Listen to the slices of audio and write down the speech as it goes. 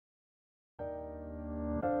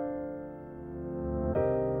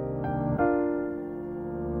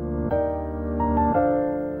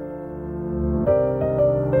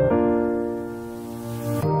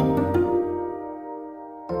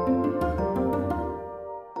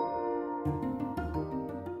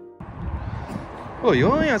Oh,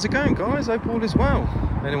 hi, how's it going, guys? Hope all is well.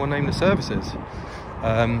 Anyone name the services?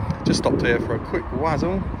 Just stopped here for a quick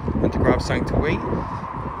wazzle and to grab something to eat.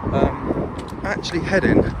 Actually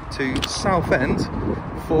heading to Southend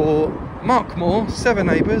for Mark Moore, 7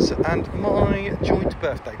 neighbours, and my joint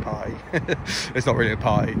birthday party. It's not really a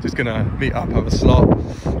party, just gonna meet up, have a slot,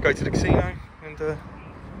 go to the casino, and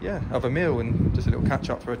yeah, have a meal and just a little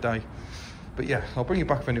catch up for a day. But yeah, I'll bring you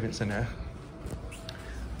back if anything's in there.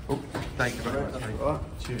 Oh, thank you very much, mate.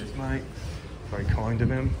 Cheers, mate. Very kind of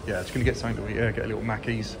him. Yeah, just gonna get something to eat here, get a little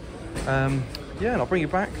Mackies. Yeah, and I'll bring you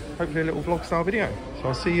back, hopefully a little vlog style video. So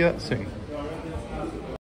I'll see you soon.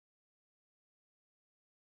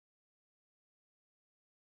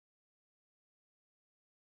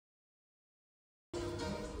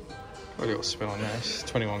 Got a little spin on this,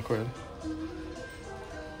 21 quid.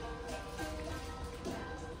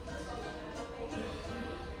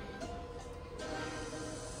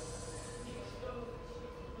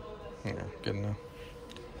 Yeah, good enough.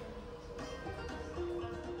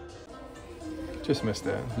 Just missed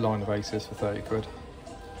it. Line of aces for 30 quid.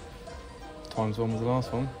 Times 1 was the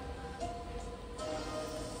last one.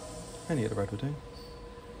 Any of the red will do.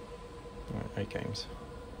 Right, 8 games.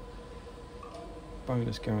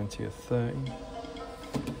 Bonus guarantee of 30.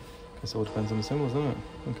 Guess it all depends on the symbols, doesn't it?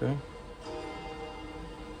 Okay.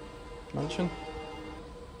 Mansion.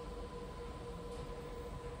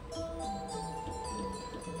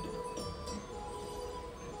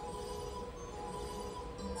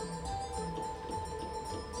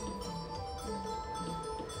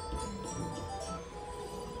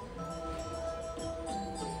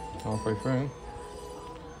 Halfway through.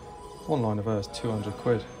 One line of hers, 200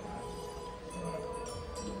 quid.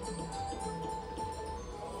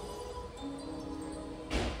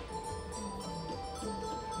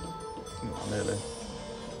 Not nearly.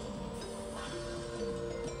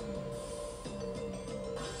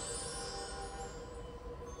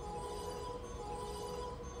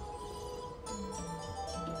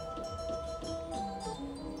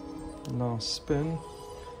 Last spin.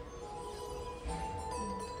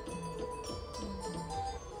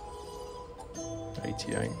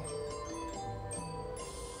 $88.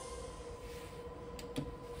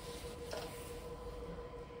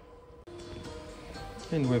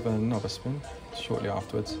 In with another spin shortly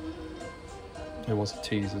afterwards. There was a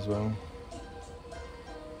tease as well.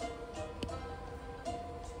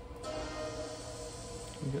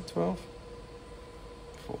 You get 12?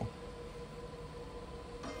 4.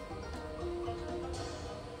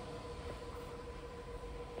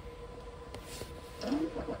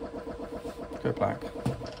 Go black.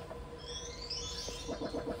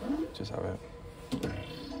 Just have it.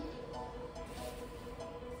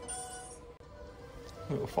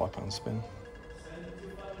 Little £5 spin.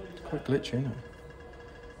 It's quite glitchy, isn't it?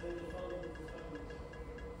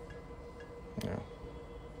 Yeah.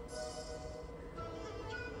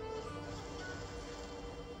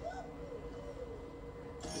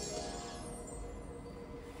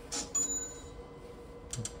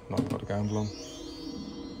 Not got a gamble on.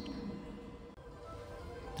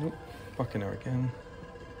 Nope, back in there again.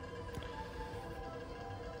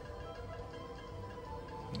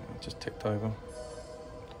 Yeah, just ticked over.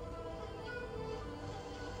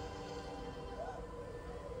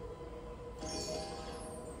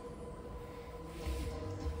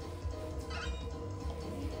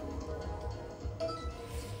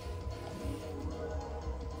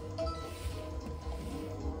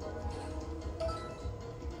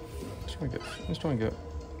 Let's try and get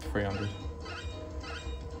 300.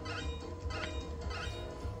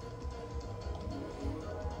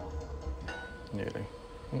 Nearly.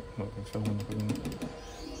 Oh, not going to film anything.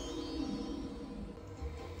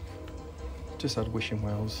 Just had Wishing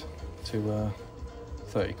Wells to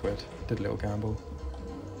 30 quid. Did a little gamble.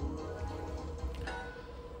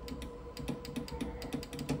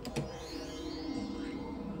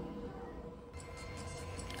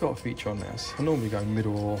 Got a feature on this. I normally go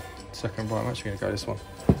middle or second, but I'm actually going to go this one.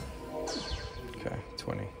 Okay,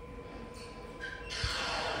 20.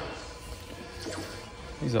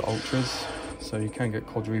 These are ultras, so you can get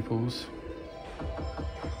quadruples.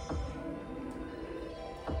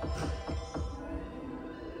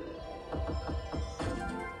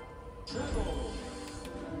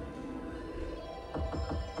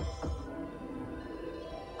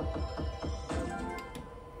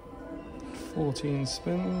 $14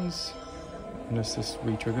 spins, unless this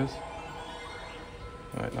re-triggers.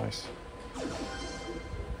 Alright, nice.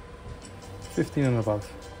 15 and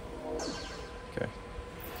above. Okay.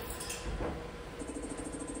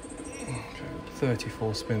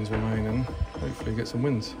 34 spins remaining. Hopefully get some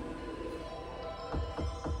wins.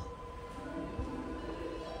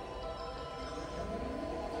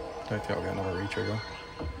 don't think I'll get another re-trigger.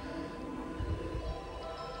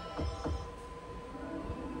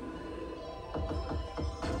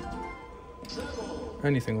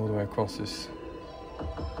 Anything all the way across is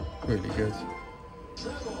really good.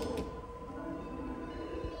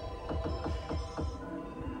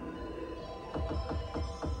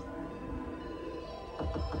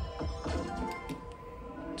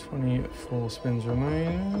 Four spins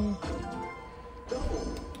remaining.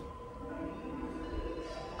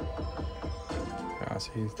 Ah,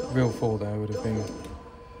 see, real 4 there would have been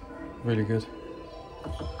really good. So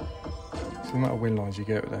the amount of win lines you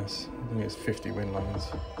get with this, I think it's 50 win lines.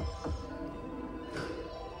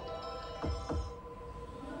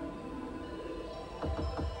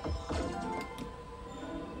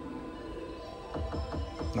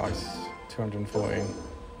 Nice, 214.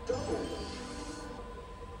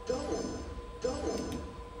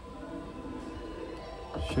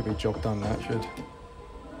 Should be job done, that should.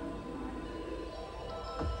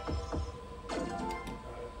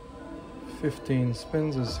 $15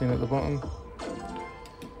 spins as seen at the bottom.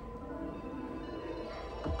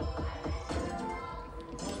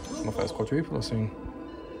 It's my first quadruple I've seen.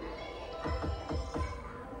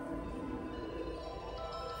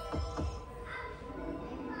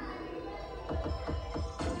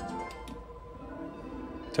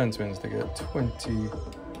 £10 spins to get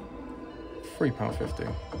 £23.50. There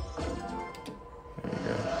you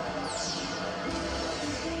go.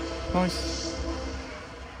 Nice.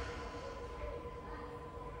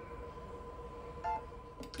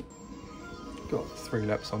 Got 3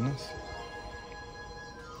 laps on this.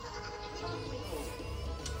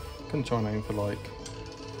 Can try and aim for like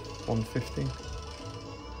 150.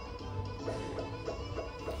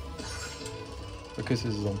 Because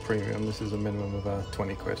this is on premium, this is a minimum of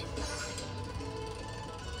 20 quid.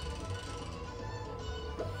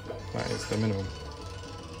 That is the minimum.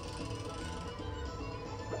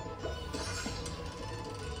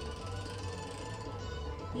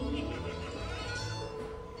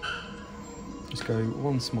 Just go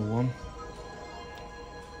one small one.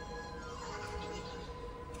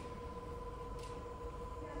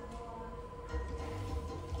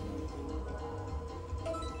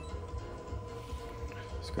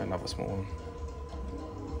 Let's go another small one.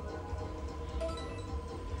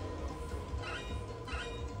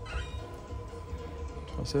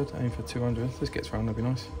 I said aim for 200. If this gets round, that'd be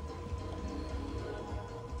nice.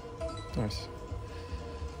 Nice.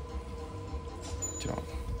 Do you know what?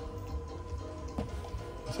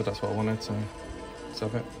 I said that's what I wanted, so let's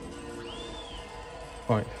have it.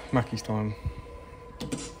 Right, Mackie's time.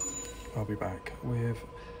 I'll be back with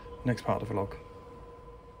next part of the vlog.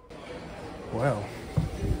 Well,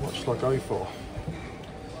 what should I go for?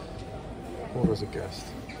 Order as a guest.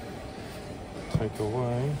 Take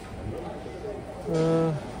away.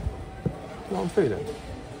 What I'm feeling?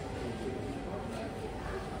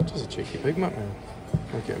 Just a cheeky Big Mac now.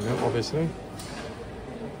 I'll get a milk, obviously.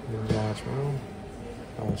 Large meal,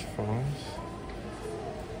 large fries,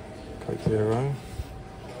 Coke Zero.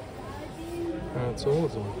 That's all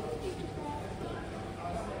of them.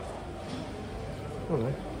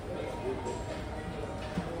 Hello.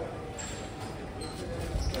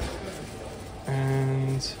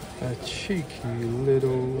 And a cheeky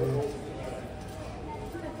little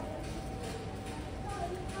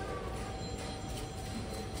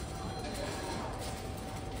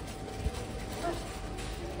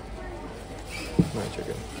no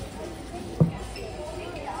chicken.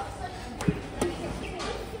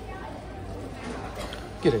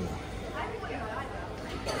 Get in there.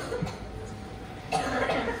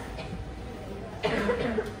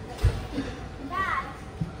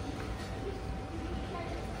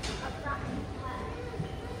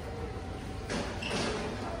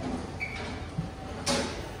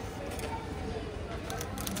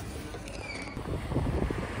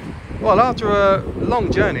 Well, after a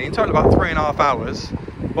long journey, in total about 3.5 hours,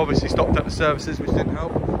 we've obviously stopped at the services, which didn't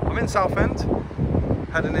help. I'm in Southend,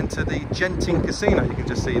 heading into the Genting Casino, you can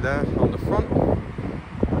just see there on the front.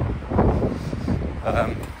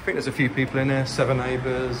 I think there's a few people in there, 7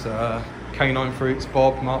 Neighbours, Canine Fruits,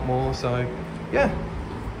 Bob, Mark Moore, so yeah,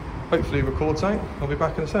 hopefully record something. I'll be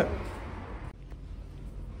back in a sec.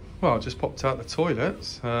 Well, I just popped out the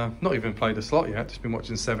toilets, not even played a slot yet, just been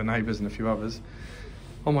watching 7 Neighbours and a few others.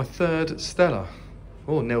 On my third Stella,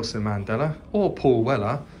 or Nelson Mandela, or Paul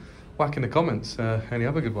Weller, whack in the comments any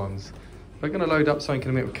other good ones. We're going to load up something in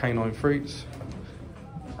a minute with Canine Fruits,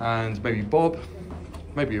 and maybe Bob,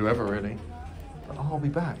 maybe whoever really. But I'll be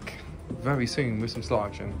back very soon with some slot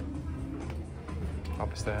action.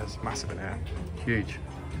 Upstairs, massive in here, huge.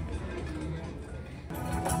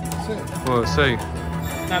 Well, let's see.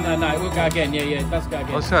 No, it will go again. Yeah, it does go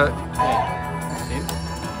again. What's that? Yeah, that's him.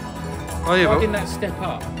 Oh yeah, Why but didn't that step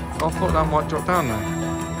up? I thought that might drop down there.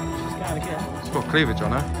 She's going again. It's got cleavage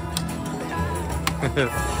on her.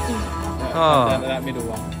 Down to that middle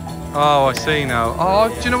one. Oh, I see now. Oh,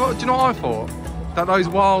 do you know what I thought? That those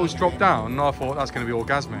whales drop down, and I thought that's going to be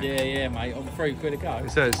orgasmic. Yeah, mate. On £3 to go.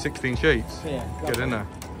 It says 16 sheets. Yeah. Get in there.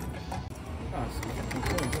 Oh, it's fucking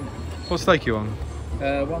cool, isn't it? What stake you on?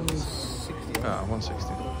 160.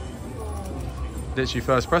 160. Literally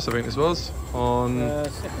first press, I think this was on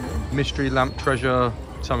Second. Mystery Lamp Treasure,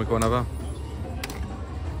 something or another.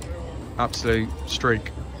 Absolute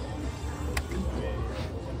streak.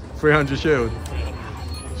 300 shield.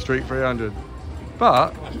 Streak 300.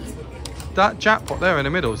 But that jackpot there in the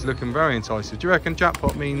middle is looking very enticing. Do you reckon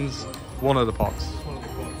jackpot means one of the pots? One of the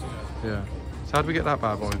pots, Yeah. So how do we get that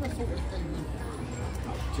bad boy?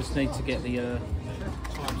 Just need to get the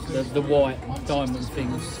white diamond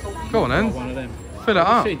things. Go on then. One of them. Fill it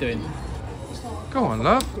up. What's she doing? Go on,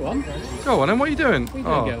 love. Go on. Go on then. What are you doing? What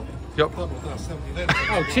are you doing, girl? Yep.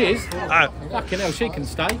 Oh, cheers. Fucking hell, she can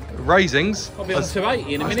stay. Raisings. I'll be on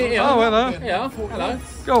 280 in a minute. Yeah. Oh, hello. Yeah, hello.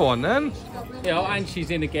 Go on then. Yeah, and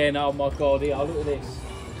she's in again. Oh my god, yeah, look at this.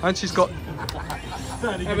 And she's got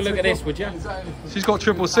Have a look at this, would you?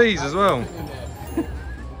 triple C's as well.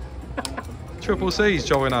 Triple C's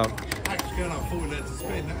showing up.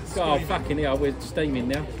 Oh, fucking hell, we're steaming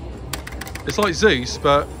now. It's like Zeus,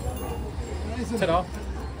 but Ta-da.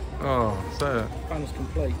 oh, so Fun's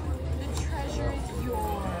complete.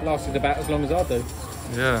 Lasted about as long as I do.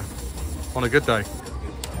 yeah, on a good day.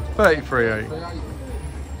 33.8.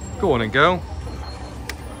 Go on then, girl.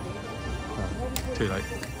 Oh, too late.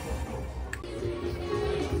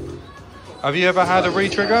 Have you ever had a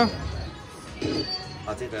re-trigger?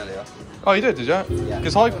 I did earlier. Oh, you did you? Yeah.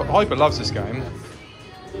 Because Hyper loves this game.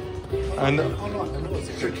 And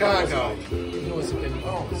Chicago.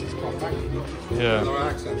 yeah.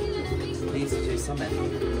 Needs to do something.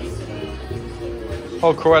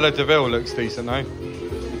 Oh, Cruella DeVille looks decent though.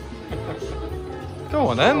 Go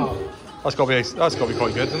on then. That's got to be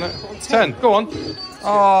quite good, isn't it? 10. Go on.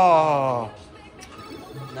 Oh.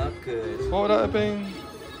 Not good. What would that have been?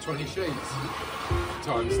 20 sheets.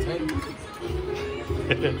 Times 10.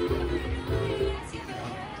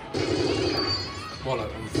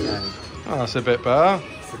 Wallet. Oh, that's a bit better.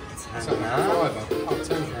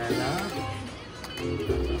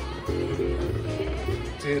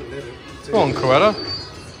 Go on, Cruella.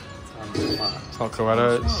 It's not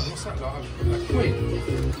Cruella, it's... What's that like? A quid?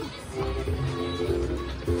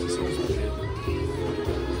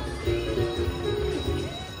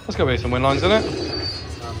 There's got to be some win lines in it.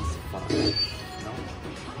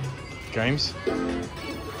 Games.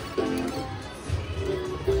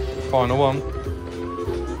 Final one.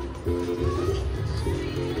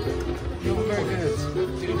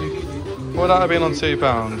 What would that have been on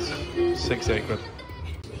 £2? 68 quid.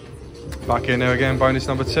 Back in there again, bonus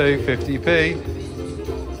number 2, 50p.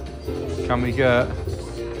 Can we get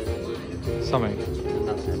something?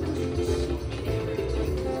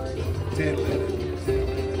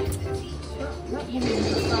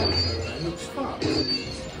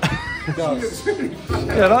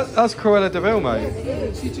 Yeah, that's Cruella DeVille,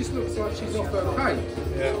 mate. She just looks like she's off her pay.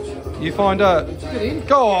 Yeah. You find out.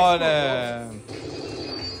 Go on then.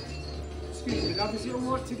 Excuse me, love, is it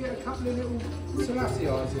alright to get a couple of little Selassie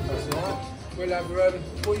eyes if that's alright? We'll have,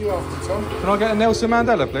 what are you after, Tom? Can I get a Nelson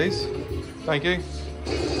Mandela, please? Thank you.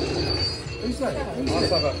 Who's that? Who's that?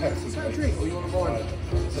 Is that a drink or you want a wine?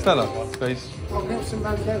 Stella, please. Oh, Nelson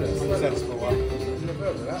Mandela. Sensible one. Never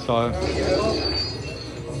heard of that. So,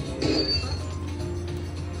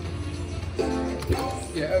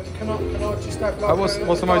 yeah, can I just have like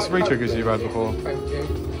what's the most re-triggers you've had before? Thank you.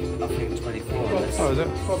 I think 24. Oh, is it?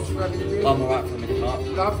 Bob's, you having a drink? I'm alright for a minute, Mark.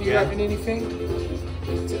 Love, you having anything?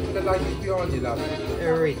 The ladies behind you, love.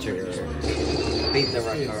 Beat the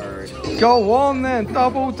record. Go on then,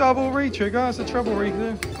 double re-trigger. That's a treble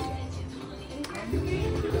re-trigger.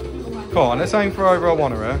 Come on, let's aim for over a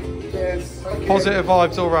one here. Yes. Okay. Positive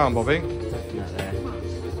vibes all round, Bobby. Definitely.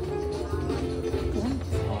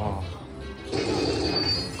 Oh.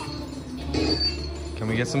 Can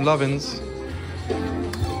we get some lovin's?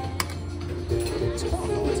 It's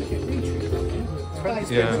quite hard to get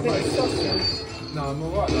re-triggered. Yeah. No, I'm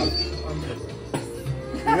alright, love.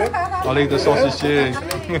 I'll leave the sausage to you.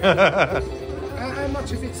 How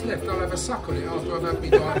much of it's left? I'll have a suck on it after I've had me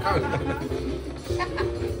Diet Coke.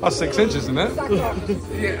 That's 6 inches, isn't it?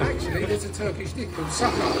 Yeah, actually, there's a Turkish dish called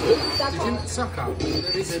Suck Up. Did you know Suck Up?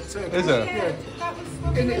 There is a Turkish. Is it? Yeah.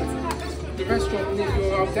 In it, the restaurant near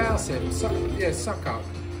your old house, Suck Up.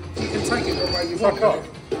 You can take it one way you want.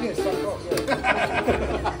 Yeah, stuck up, yeah.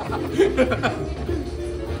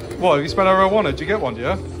 What, have you spent over a one? Did you get one, do you?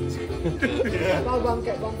 Buy one,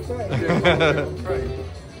 get one free.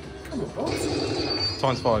 Come on, boss.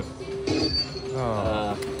 Times 5.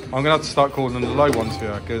 Oh. I'm going to have to start calling them the low ones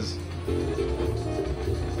here, because...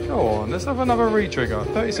 Go on, let's have another re-trigger.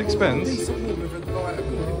 36 spins.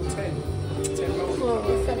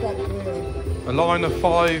 A line of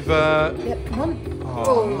 5... Yep, come on.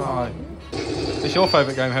 Oh, no. It's your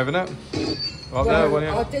favourite game, isn't it? Right there,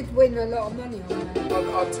 wasn't it? I did win a lot of money on that.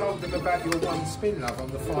 I told them about your one spin, love, on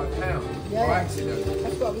the £5 Yeah. by accident.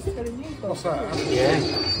 That's what I was telling you. What's that? Yeah.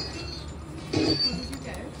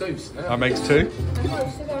 Deuce, now. That makes 2. How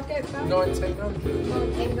much did I get back? 1900.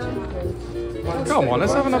 1900. Come on,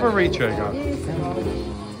 let's have another re-trigger. Years ago.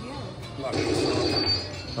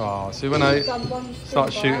 Oh, see when I Done one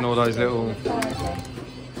start spin shooting by all those little accident.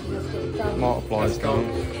 Done- multipliers going.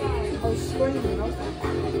 I was screaming. I was like,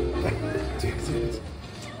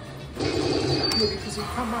 Because he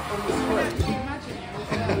come up on the screen.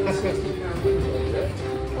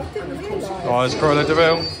 I didn't realise. Oh, it's Roulette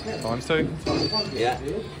DeVille. Times 2. Yeah.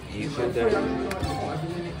 You could do.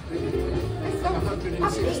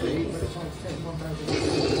 160.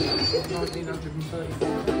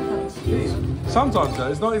 1934. Sometimes though,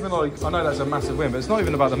 it's not even like, I know that's a massive win, but it's not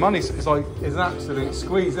even about the money. It's like, it's an absolute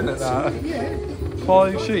squeeze, isn't it, that? Yeah.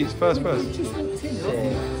 5 sheets, first person. Just walked in.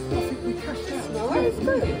 I think we cashed out. No, it's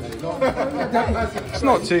good. It's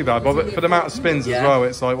not too bad, but for the amount of spins as well,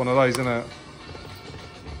 it's like one of those, isn't it?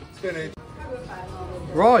 Spinning.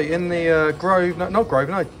 Right, in the Grove, no, not Grove,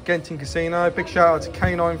 no, Genting Casino. Big shout out to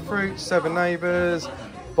Canine Fruit, 7 Neighbours,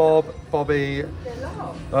 Bob, Bobby.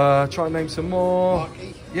 Try and name some more.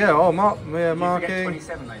 Marky. Yeah, oh, Marky.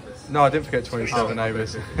 27 neighbours. No, I didn't forget 27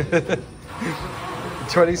 Neighbours.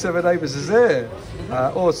 27 Neighbours is here.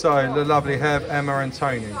 Also, the lovely Heb, Emma and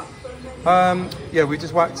Tony. Yeah, we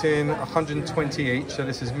just whacked in 120 each. So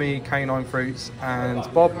this is me, Canine Fruits and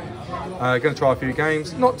Bob. Going to try a few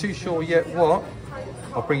games. Not too sure yet what.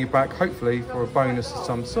 I'll bring you back, hopefully, for a bonus of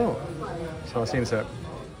some sort. So I'll see you in a sec.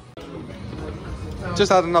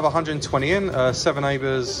 Just had another 120 in. 7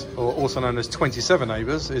 Neighbours, or also known as 27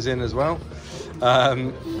 Neighbours, is in as well.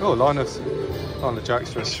 Oh, line of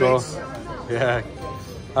jacks for a straw. Yeah.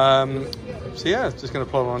 So yeah, just going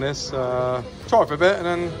to plod on this. Try for a bit, and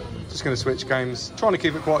then just going to switch games. Trying to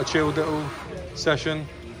keep it quite a chilled little session.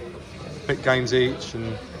 Pick games each,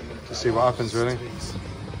 and just see what happens, really.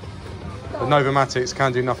 The Novomatics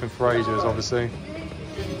can do nothing for ages, obviously.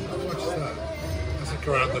 How much is that? That's a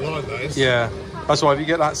go around the line, that is. Yeah, that's why if you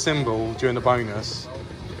get that symbol during the bonus,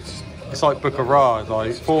 it's like Book of Ra.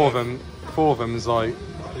 Like four of them is like,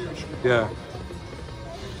 yeah,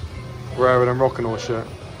 rarer than rockin' or shit.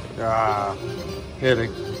 Ah, nearly.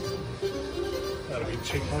 That'd be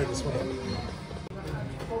cheap bonus, wouldn't it?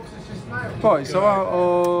 Right, so out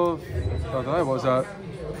of, I don't know, what was that?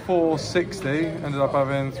 460, ended up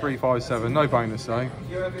having 357, no bonus though.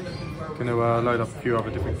 Gonna load up a few other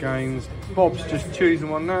different games. Bob's just choosing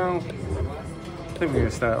one now. I think we're gonna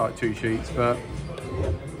stay at like 2 sheets, but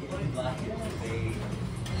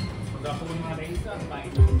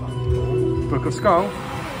Book of Skull.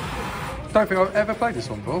 Don't think I've ever played this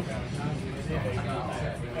one before.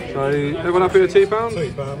 So everyone happy with £2?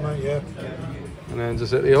 £2, mate, yeah. And then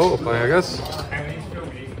just hit the autoplay, I guess.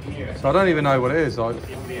 So I don't even know what it is, like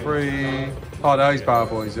 3... Oh, those bad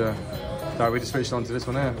boys, yeah. No, we just switched on to this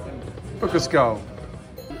one here. Book of Skull.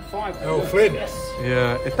 Oh, Flynn.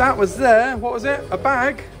 Yeah, if that was there, what was it? A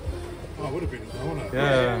bag? Oh, it would have been, wouldn't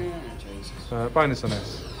it? Yeah. Bonus on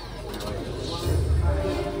this.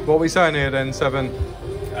 What are we saying here then, 7?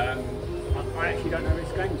 I actually don't know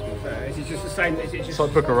this game, to be fair. Is it just the same? Is it just It's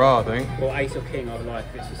like Book of Ra, I think. or Ace or King? I like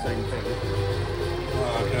it's the same thing.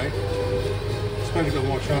 Oh, okay. Suppose you've got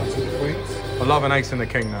more chance of the queens. I love an ace and the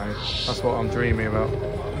king though. That's what I'm dreaming about.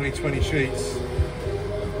 Only 20 sheets.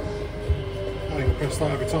 I think I'll press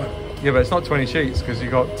that every time. Yeah, but it's not 20 sheets because you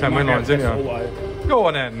got 10 win lines, didn't you? Auto. Go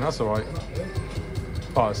on then, that's alright.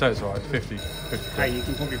 Oh, so it's alright, 50. Hey, you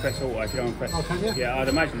can probably press auto if you don't press. Oh, can you? Yeah, I'd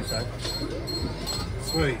imagine so.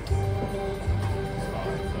 Sweet.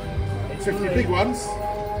 50 big ones.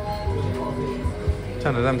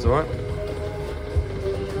 10 of them's alright.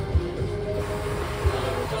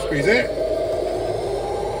 Squeeze it.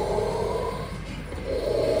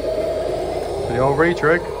 The old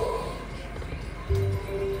retrig.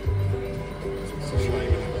 It's a shame,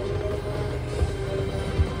 isn't it?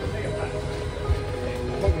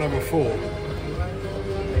 What number 4?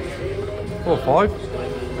 4 or 5?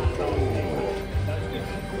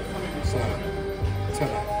 So,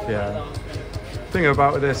 tenner. Yeah. Thing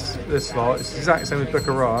about this slot, it's the exact same as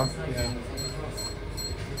Booker Raw. Yeah.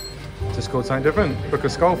 Just called something different. Booker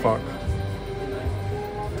Skullfuck.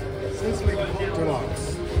 Sizzling hot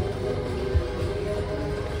deluxe.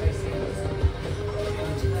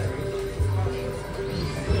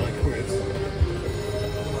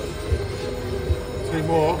 £9. 2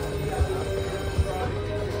 more.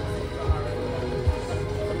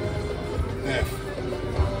 F.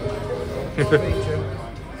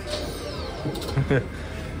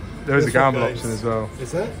 There is a Different gamble games. option as well.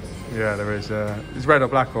 Is there? Yeah, there is. It's red or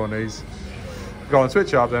black on these. Go on, switch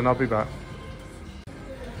it up then, I'll be back.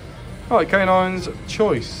 Right, K9's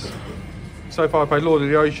choice. So far I played Lord of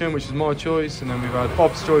the Ocean, which is my choice, and then we've had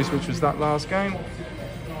Bob's choice, which was that last game,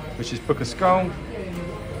 which is Booker Skull,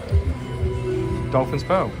 Dolphins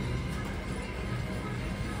Pearl.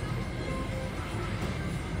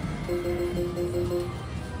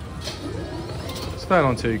 Staying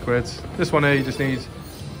on £2. This one here, you just need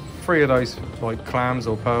 3 of those like clams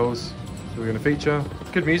or pearls. So we're going to feature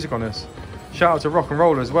good music on this. Shout out to Rock and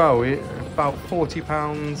Roll as well. We about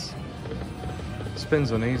 £40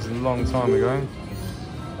 spins on these a long time ago,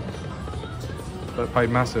 but paid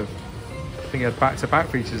massive. I think he had back-to-back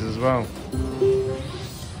features as well.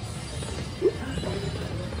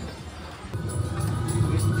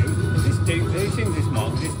 Is this deep? Who's in this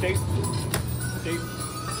mark? Is this deep? Deep?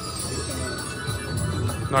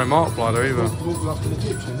 No mark blinder either. Walk like an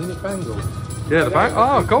Egyptian, isn't it, Bangle? Yeah, the back.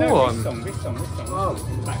 Oh, go No, on. This song. Oh.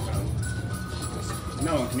 In the background.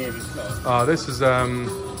 No one can hear this slot. Oh, this is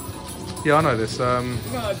yeah, I know this. No,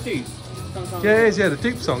 deep. Yeah, it is. Yeah, the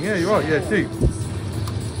Dupe song. Yeah, you're right. Yeah, Dupe.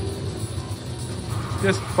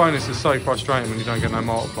 This bonus is so frustrating when you don't get no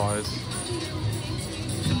multipliers.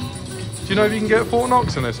 Do you know if you can get 4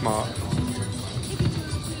 knocks on this, Mark?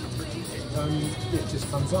 It just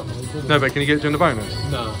comes up. No, but can you get it during the bonus?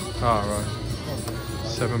 No. Oh, right.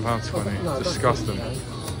 £7.20. No, Disgusting.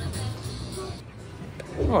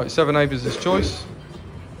 Right, 7 Neighbours is choice.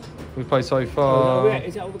 We've played so far.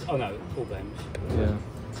 Is that all? Oh no, all games. Yeah.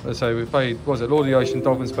 Let's say we've played, what was it, Lord of the Ocean,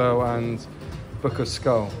 Dolphins Pearl, and Booker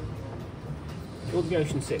Skull. Lord of the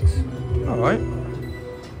Ocean 6. Alright.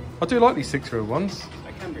 I do like these 6 reel ones.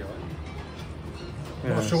 They can be right.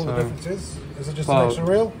 Yeah, Not sure what the difference is. Is it just an Well, extra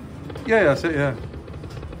reel? Yeah, that's it, yeah.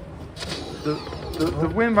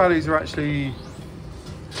 The win values are actually,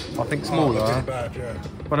 I think, smaller. Oh, not too bad, yeah.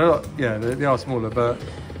 But they're not, yeah, they are smaller, but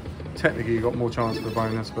technically you've got more chance for a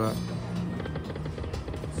bonus, but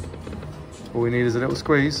all we need is a little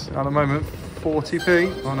squeeze. At the moment,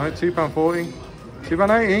 40p. Oh no, £2.40.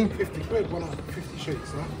 £2.80. 50 quid, 150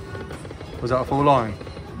 sheets, huh? Was that a full line?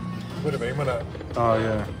 Would have been, wouldn't it? Oh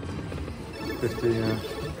yeah. 50, yeah.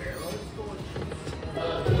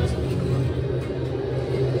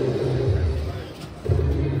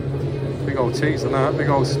 Big old tease on that, big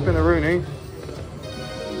old spinneroonie.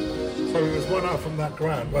 So we was 1 up from that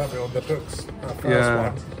grand, weren't we, on the books? That first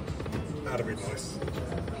Yeah. one. That'd be nice.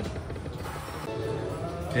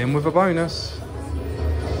 In with a bonus.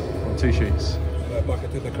 On 2 sheets. That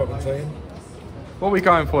bucket did the commentating. What are we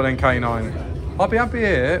going for then, K9? I'll be happy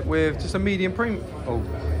here with just a medium premium. Oh,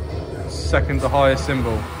 second to highest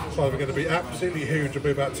symbol. So we're going to be absolutely huge, it'll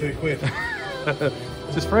be about 2 quid.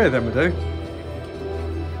 Just 3 of them would do.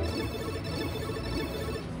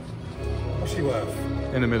 What's she worth?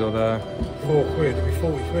 In the middle there. 4 quid, it'll be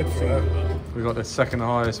 40 quid for her. We've got the second to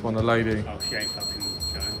highest one, the lady. Oh, she ain't fucking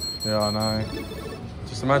showing. Yeah, I know.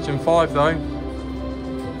 Just imagine 5 though.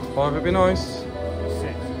 5 would be nice.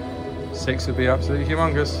 6 would be absolutely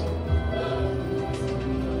humongous.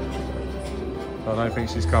 I don't think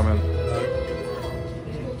she's coming. No.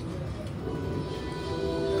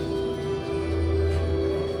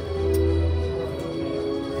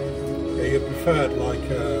 Yeah, you preferred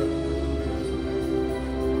like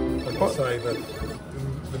I'd say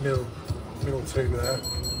the middle 2 there,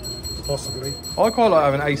 possibly. I quite like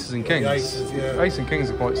having aces and kings. The aces, yeah. Ace and kings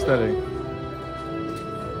are quite steady.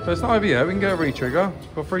 So it's not over yet, we can get a re-trigger.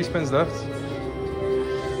 Got 3 spins left.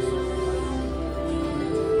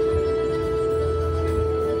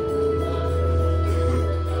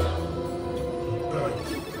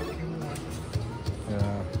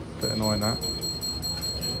 Yeah, bit annoying that.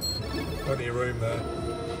 Plenty of room there.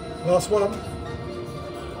 Last one.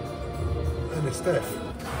 And it's Steph.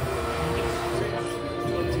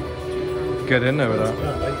 Get in there with that.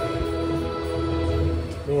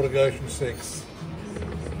 Lord of the Ocean 6.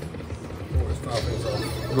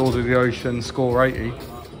 Lord of the Ocean, score 80.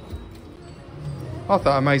 After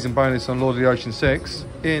that amazing bonus on Lord of the Ocean 6,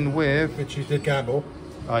 in with... Which you did gamble.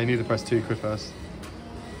 Oh, you need to press 2 quid first.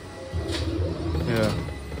 Yeah.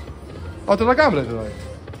 Oh, did I gamble it, did I?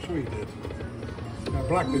 I'm sure you did.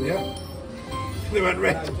 black, didn't you? They went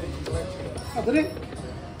red. Oh, did it?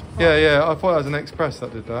 Yeah, yeah. I thought it was an Express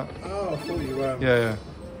that did that. Oh, I thought you Yeah.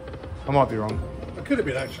 I might be wrong. It could have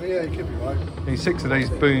been actually, yeah, it could be right. Need 6 of these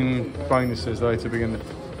boom bonuses though to begin, and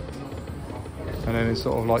then it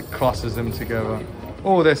sort of like clusters them together.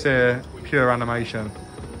 All this here, pure animation.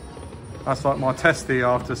 That's like my testy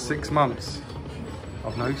after 6 months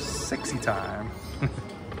of no sexy time.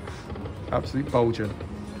 Absolute bulging.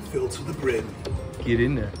 Fill to the brim. Get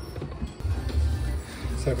in there.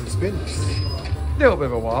 7 spins. Little bit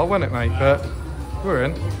of a while, wasn't it, mate? But we're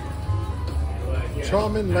in.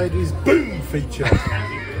 Charming ladies boom feature.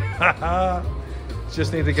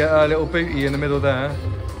 Just need to get a little booty in the middle there.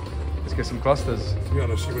 Let's get some clusters. To be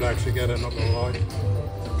honest, you would actually get it, not gonna lie.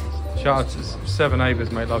 Shout out to Seven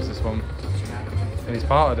Neighbours, mate, loves this one. And he's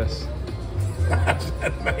part of this.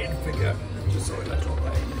 Main figure. Just saw it that drop.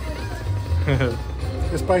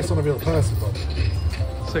 It's based on a real person, Bob.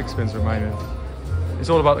 6 spins remaining. It's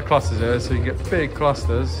all about the clusters here, so you can get big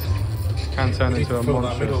clusters. Can turn into a fill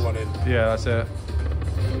that middle one monstrous. in. Yeah, that's it.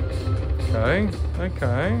 Okay,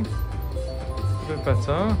 okay. A bit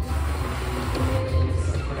better.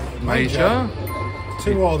 Major.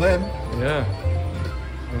 2 more then. Yeah.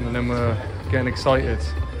 And then we're getting excited.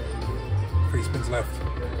 3 spins left.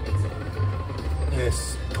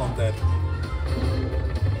 Yes, gone dead.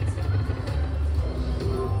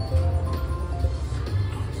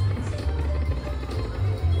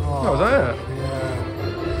 Oh, was that it? Yeah.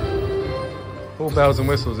 All bells and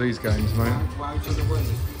whistles, these games, mate.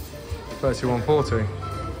 31.40.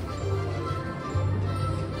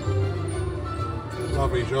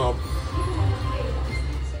 Lovely job.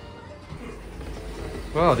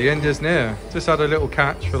 Well, the end is near. Just had a little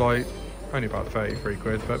catch for like only about 33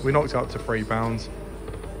 quid, but we knocked it up to £3. Don't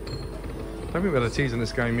think we had a tease in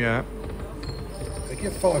this game yet. They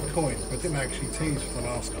give 5 coins, but didn't actually tease for the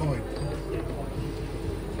last coin.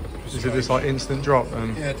 Is it just like instant drop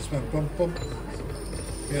then? Yeah, just went bump bump.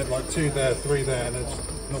 We had like 2 there, 3 there, and there's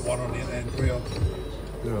not 1 on the end reel.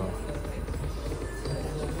 Yeah.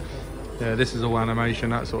 Yeah, this is all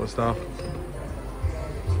animation, that sort of stuff.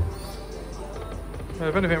 Yeah,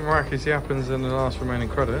 if anything miraculous happens in the last remaining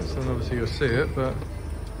credits, then obviously you'll see it, but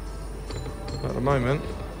at the moment,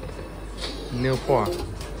 nil point.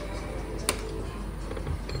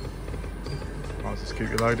 I'll just keep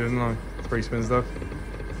you loaded, didn't I? 3 spins left.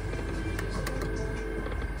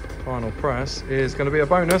 Final press is going to be a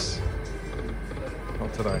bonus.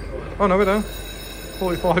 Not today. Oh no, we're done.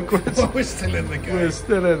 45 quid. We're still in the game. We're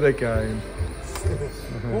still in the game.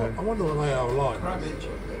 What? I wonder what they are like.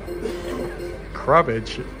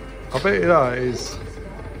 Crabbage. I bet you that is,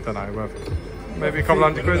 don't know, worth maybe a couple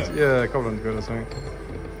hundred quid. Yeah, a couple hundred quid or something.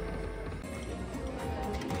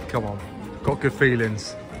 Come on, got good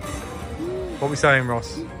feelings. What are we saying,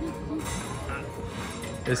 Ross?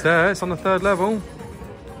 It's there, it's on the 3rd level.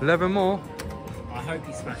 11 more. I hope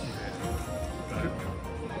he smashes it.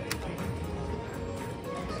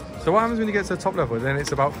 So what happens when you get to the top level? Then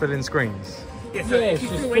it's about filling screens. Yeah, so Yeah, if it's you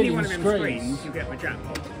just fill any filling one of them screens. screens, you get the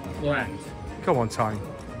jackpot. Yeah. Right. Come on, Tone.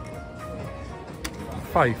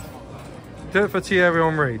 Faith. Do it for Thierry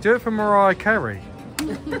Henry. Do it for Mariah Carey.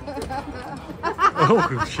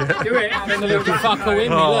 Oh, shit. Do it. And the little fucker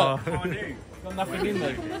in me, Oh. look. Oh, I knew. Got nothing in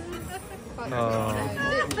there. Oh.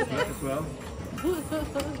 As well.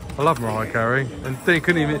 I love Mariah Carey. And they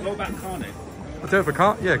couldn't even... What about Carney? I do it for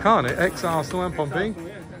Carney, ex-Arsenal and Pompey.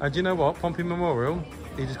 And do you know what? Pompey Memorial,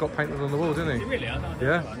 he just got painted on the wall, didn't he? Really? I don't know.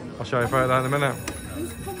 Yeah? I'll show you a photo of that in a minute.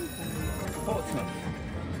 Portsmouth.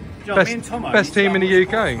 Do you know, me and Tomo Best team in the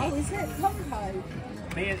UK. Oh, is it Pompeii?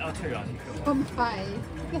 Me and I'll tell you, I think. Pompeii.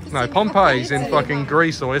 No, Pompey's in fucking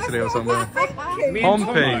Greece or Italy or somewhere. Me and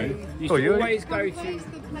Pompey. Tomo used Oh, to you- always go to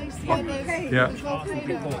Yeah. Arsenal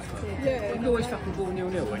beat Portsmouth. We'd always fucking go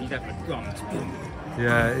 0-0 when you'd have a grunt.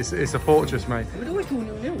 Yeah, it's a fortress, mate. We'd always go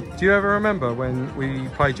 0-0. Do you ever remember when we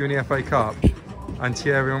played you in the FA Cup and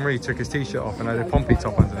Thierry Henry took his t-shirt off and had a Pompey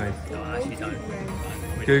top underneath? No, I actually don't.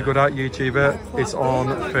 Google that, YouTube it. It's on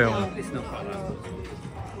film. It's not quite that.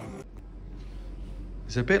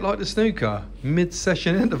 It's a bit like the snooker,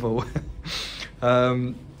 mid-session interval.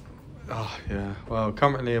 Oh yeah, well,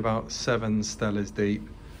 currently about 7 Stellas deep.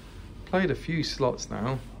 Played a few slots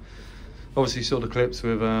now. Obviously saw the clips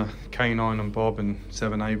with K9 and Bob and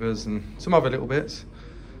 7 Neighbours and some other little bits.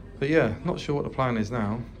 But yeah, not sure what the plan is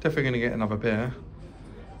now. Definitely going to get another beer,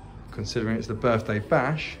 considering it's the birthday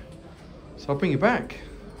bash. So I'll bring you back.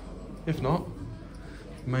 If not,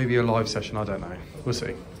 maybe a live session, I don't know. We'll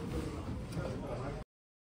see.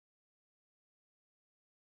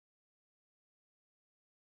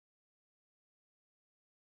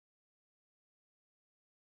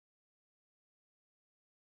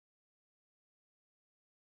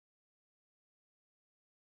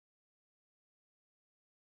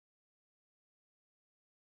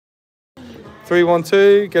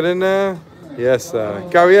 312, get in there. Yes, sir.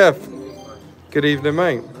 Gary F. Good evening,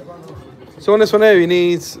 mate. So on this one here, he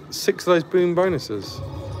needs 6 of those boom bonuses.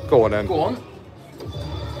 Go on then. Go on.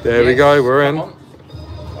 There we go, we're in. I was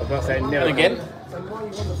about to say nil Again.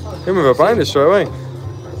 In with a bonus straight away.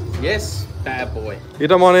 Yes. Bad boy. You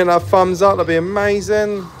don't mind hitting that thumbs up, that'd be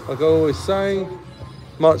amazing. Like I always say,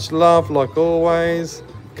 much love, like always.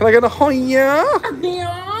 Can I get a hiya?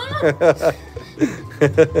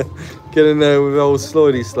 Get in there with old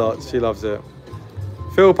Sloidy Slot, she loves it.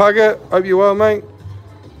 Phil Paggett, hope you're well, mate.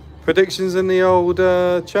 Predictions in the old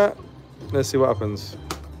chat. Let's see what happens.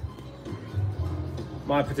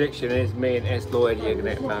 My prediction is me and S. Lloyd are going to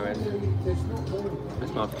get married.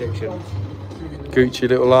 That's my prediction. Gucci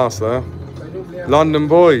little ass there. London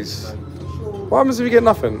boys. What happens if you get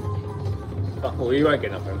nothing? Fuck all, you won't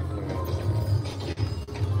get nothing.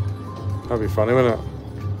 That'd be funny, wouldn't it?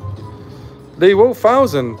 Lee Wolf,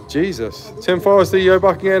 1,000. Jesus. Tim Forrester, yo,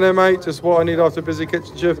 back in there, mate. Just what I need after a busy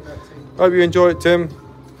kitchen shift. Hope you enjoy it, Tim.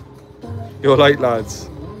 You're late, lads.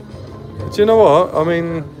 Do you know what? I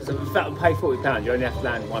mean... So if that would pay £40, you only have to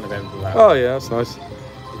land one of them for that. Oh, yeah, that's nice.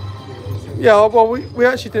 Yeah, well, we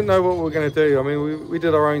actually didn't know what we were going to do. I mean, we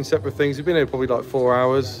did our own separate things. We've been here probably like 4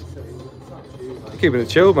 hours. Keeping it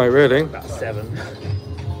chilled, mate, really. About 7.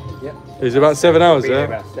 It's about 7 hours, Been here yeah?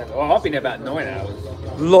 about 7. Well, I've been here about 9 hours.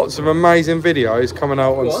 Lots of amazing videos coming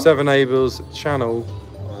out on Seven Abel's channel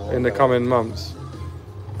in the coming months.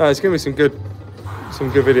 No, it's going to be some good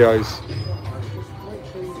videos.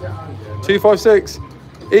 256.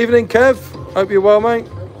 Evening, Kev. Hope you're well, mate.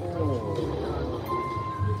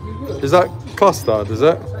 Is that cluster, does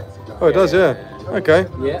it? Oh, it does, yeah. Okay.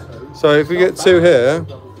 Yeah. So if we get 2 here,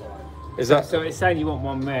 is that... So it's saying you want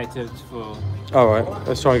one there for... All right,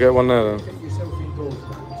 let's try and get one there then.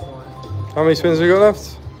 How many spins have we got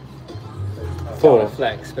left? 4.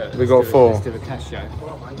 Flex, but We got 4. Let's do a cash show.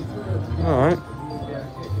 All right.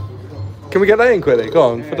 Can we get that in quickly?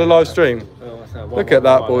 Go on, for the live stream. Look at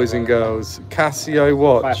that, boys and girls. Casio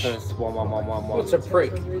watch. What's a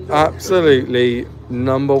prick? Absolutely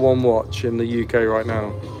 #1 watch in the UK right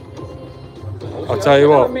now. I'll tell you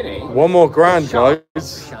what, one more grand, guys.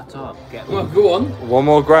 Shut up. Get Well, go on. One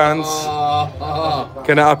more grand.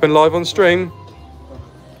 Can it happen live on stream?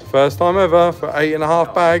 First time ever for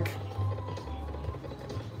 8.5 bag.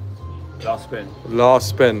 Last spin. Last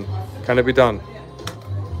spin. Can it be done?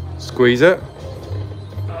 Squeeze it.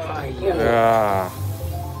 Yeah.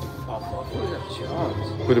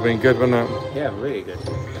 Would have been good, wouldn't it? Yeah, really good.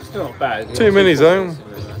 It's still not bad. 2 minis though.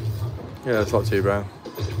 Yeah, it's not too bad.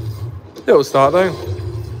 Little start though.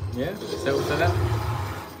 Yeah. Settle for that.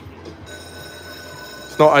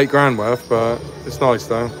 It's not 8 grand worth, but it's nice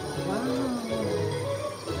though.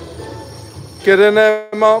 Get in there,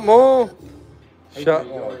 Mark Moore. Shut.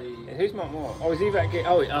 Who's Mark Moore? Oh, is he back?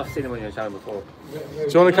 Oh, I've seen him on your channel before. Do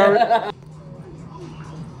you want to carry it?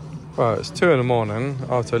 Right, it's 2 in the morning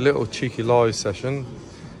after a little cheeky live session.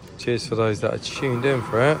 Cheers for those that are tuned in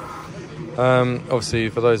for it. Obviously,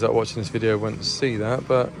 for those that are watching this video won't see that,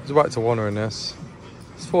 but it's back to Warner in this.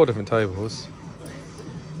 It's 4 different tables.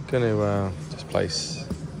 Gonna just place.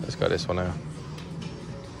 Let's go this one now.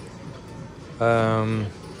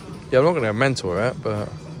 Yeah, I'm not gonna go mental with it, but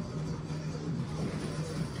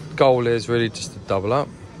goal is really just to double up.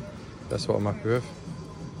 That's what I'm happy with.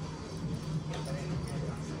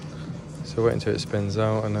 So wait until it spins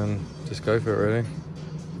out and then just go for it, really.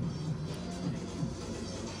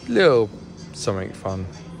 Little something fun.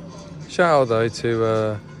 Shout out though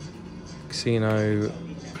to Casino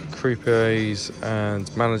Croupiers and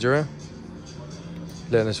Manager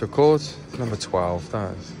letting us record. Number 12.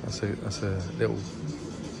 That's a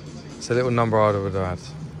little number I would have had.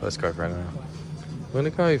 Let's go for it now. We're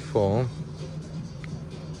gonna go for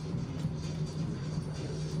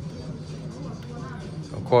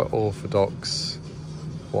quite orthodox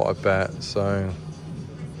what I bet, so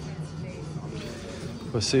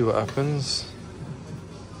we'll see what happens.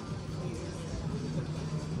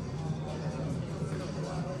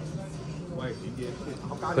 I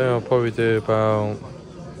think I'll probably do about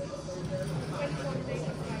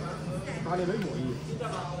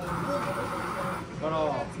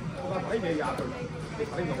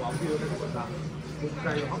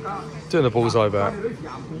doing the bullseye bet.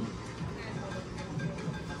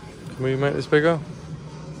 Can we make this bigger?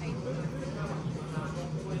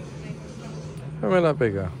 Can we make that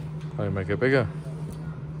bigger? Can we make it bigger?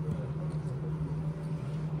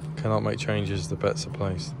 Cannot make changes, the bets are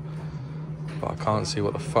placed. But I can't see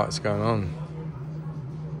what the fuck's going on.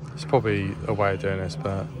 It's probably a way of doing this,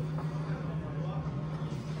 but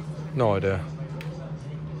no idea.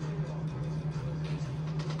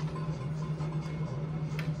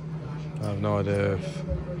 I have no idea if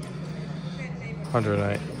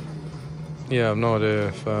 108. Yeah, I have no idea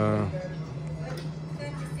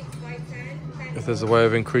if there's a way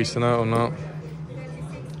of increasing that or not.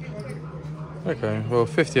 Okay, well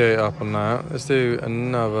 58 up on that. Let's do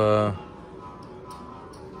another.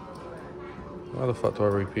 How the fuck do I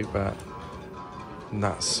repeat that?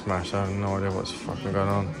 That smash, I have no idea what's fucking going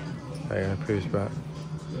on. There you go, proves back.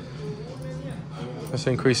 Let's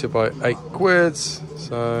increase it by 8 quids.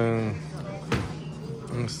 So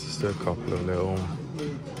let's just do a couple of little.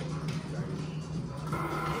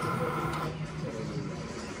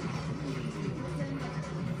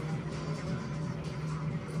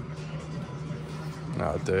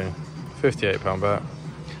 That'll do. £58 bet.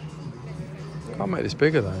 Can't make this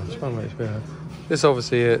bigger though. I'm trying to make this bigger. This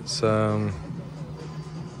obviously it's something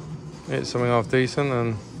half decent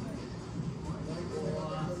and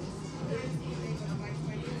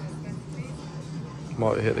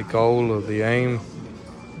might hit the goal or the aim.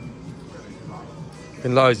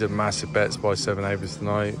 Been loads of massive bets by 7 Abers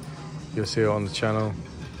tonight. You'll see it on the channel.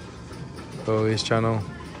 Or his channel.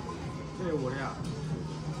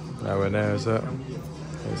 Nowhere near, is it?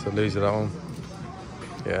 It's a loser, that one.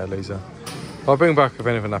 Yeah, loser. I'll bring back if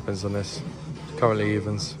anything happens on this. It's currently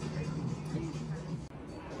evens.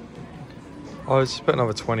 I just put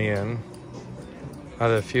another 20 in.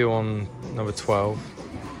 Had a few on number 12.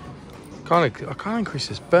 I can't increase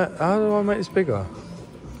this bet. How do I make this bigger?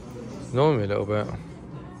 Annoying me a little bit.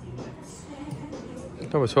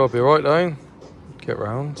 Number 12 be alright though. Get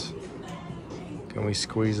round. Can we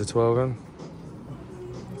squeeze the 12 in?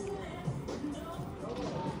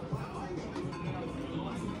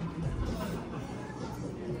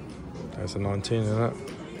 There's a 19 in that.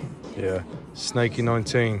 Yeah, snaky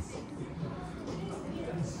 19.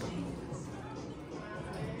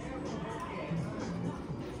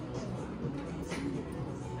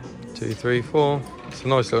 Two, three, 4. It's a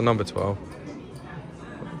nice little number 12.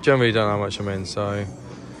 Generally don't know how much I'm in, so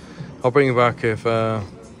I'll bring you back if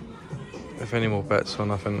any more bets or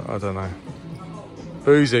nothing. I don't know.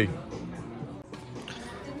 Boozy.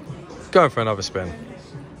 Going for another spin.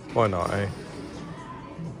 Why not, eh?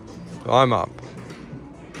 I'm up,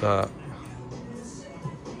 but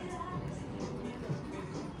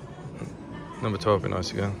number 12 would be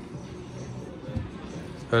nice again.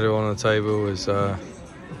 Earlier on the table was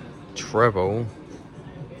treble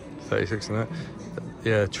 36 in it.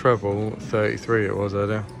 Yeah, treble 33 it was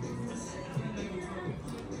earlier.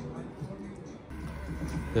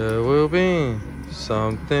 There will be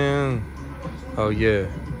something. Oh yeah.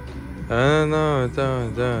 I know,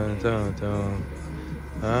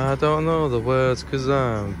 I don't know the words cause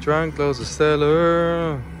I'm drunk, close to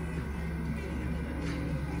stellar.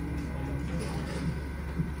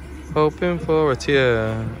 Hoping for a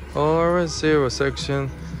tier or a 0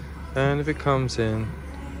 section. And if it comes in,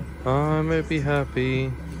 I may be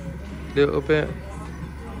happy. Little bit,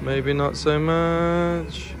 maybe not so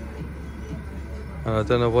much. I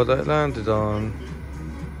don't know what that landed on.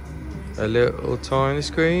 A little tiny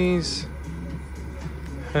squeeze.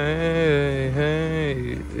 Hey,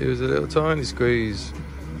 it was a little tiny squeeze.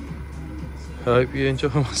 I hope you enjoy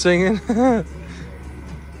my singing.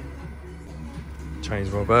 Change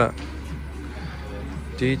my bet.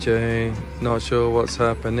 DJ, not sure what's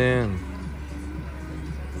happening.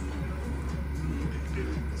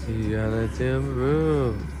 You gotta deal with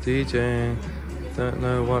roof. DJ, don't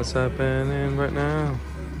know what's happening right now.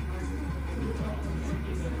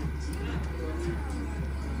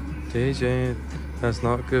 DJ, that's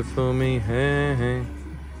not good for me, hey.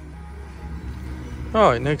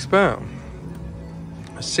 Alright, next bet.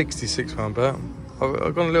 A £66 bet.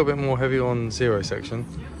 I've gone a little bit more heavy on 0 section.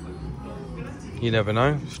 You never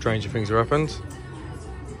know, stranger things have happened.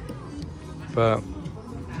 But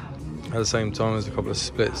at the same time, there's a couple of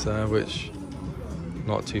splits there, which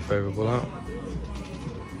not too favourable at.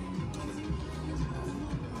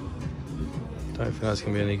 Don't think that's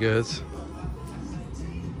going to be any good.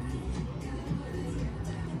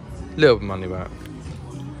 Little bit of money back.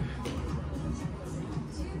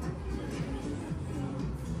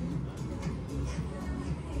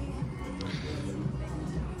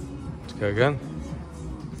 Let's go again.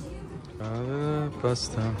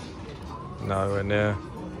 Buster. Nowhere near.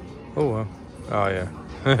 Oh well. Oh yeah.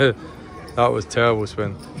 That was a terrible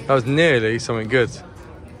spin. That was nearly something good.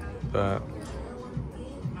 But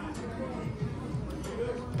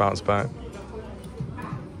bounce back.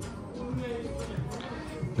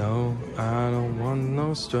 No, I don't want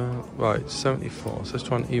no struggle. Right, 74. So let's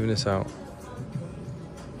try and even this out.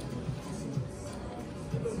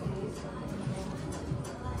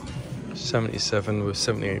 $77 with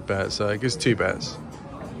 78 bets, so it gives 2 bets.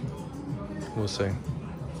 we'll see.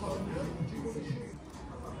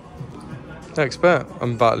 Next bet,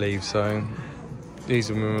 I'm about to leave, so these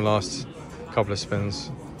will be my last couple of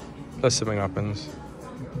spins. Unless something happens.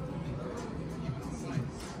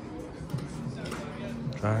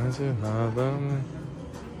 Trying to have them.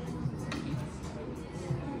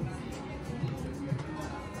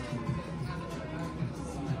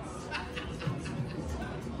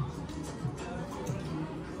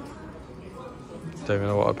 Don't even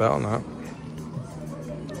know what I bet on that.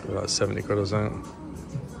 About 70 quid or something.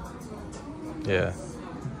 Yeah.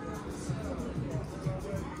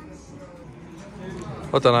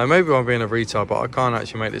 I don't know, maybe I'm being a retard, but I can't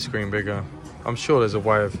actually make the screen bigger. I'm sure there's a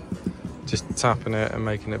way of just tapping it and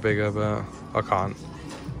making it bigger, but I can't.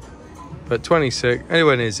 But 26,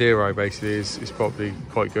 anywhere near 0 basically is probably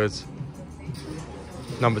quite good.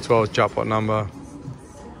 Number 12 is jackpot number.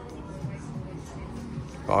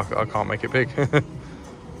 But I can't make it big.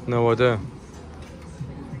 No idea.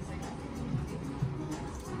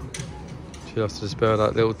 She'll have to spare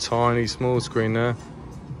that little tiny small screen there.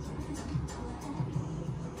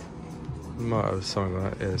 Might have something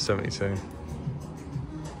like that, yeah, 72.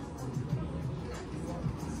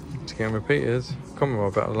 It's getting repeated. Can't remember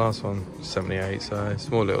what I bet the last one, 78, so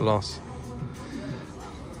small little loss.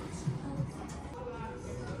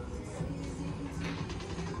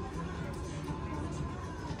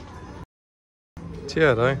 So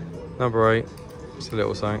yeah though, number 8, just a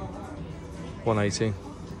little something, 180.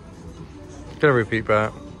 Gonna repeat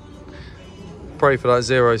bet. Pray for that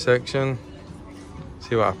 0 section,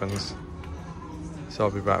 see what happens. So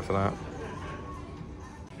I'll be back for that.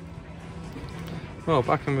 Well,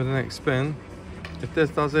 back in with the next spin. If this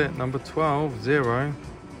does it, number 12, 0,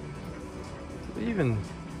 even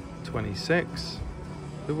 26,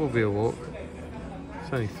 it will be a walk.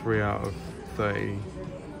 It's only 3 out of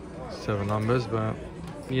 37 numbers, but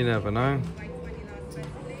you never know.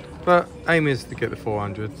 But aim is to get the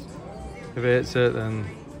 400. If it hits it, then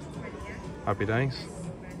happy days.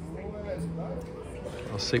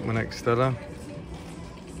 I'll seek my next stellar.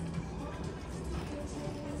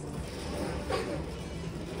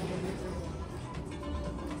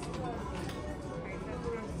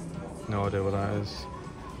 No idea what that is.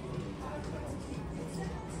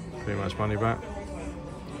 Pretty much money back.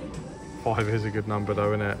 5 is a good number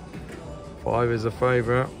though, isn't it? 5 is a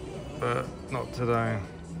favourite, but not today.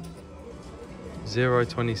 0,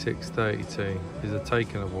 26, 32 is a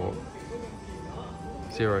taken a walk.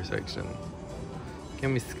 0 section.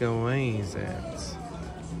 Can we squeeze it?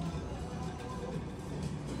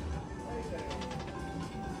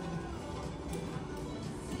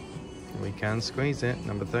 We can squeeze it,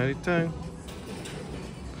 number 32.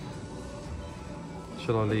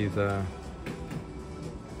 Should I leave there?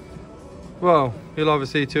 Well, you'll either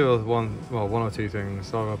see one or two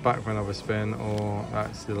things. Either back for another spin, or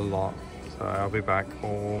that's still a lot. So I'll be back,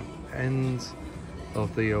 or end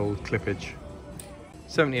of the old clippage.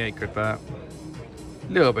 78 quid bet.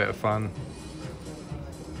 Little bit of fun.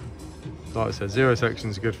 Like I said, 0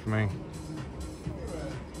 section is good for me.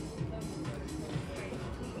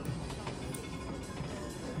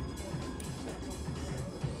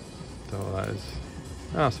 That is,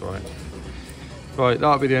 that's all right. Right,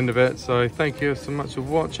 that'll be the end of it. So thank you so much for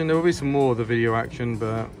watching. There will be some more of the video action,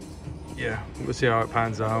 but yeah, we'll see how it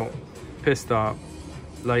pans out. Pissed up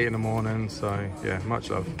late in the morning, so yeah, much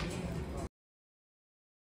love.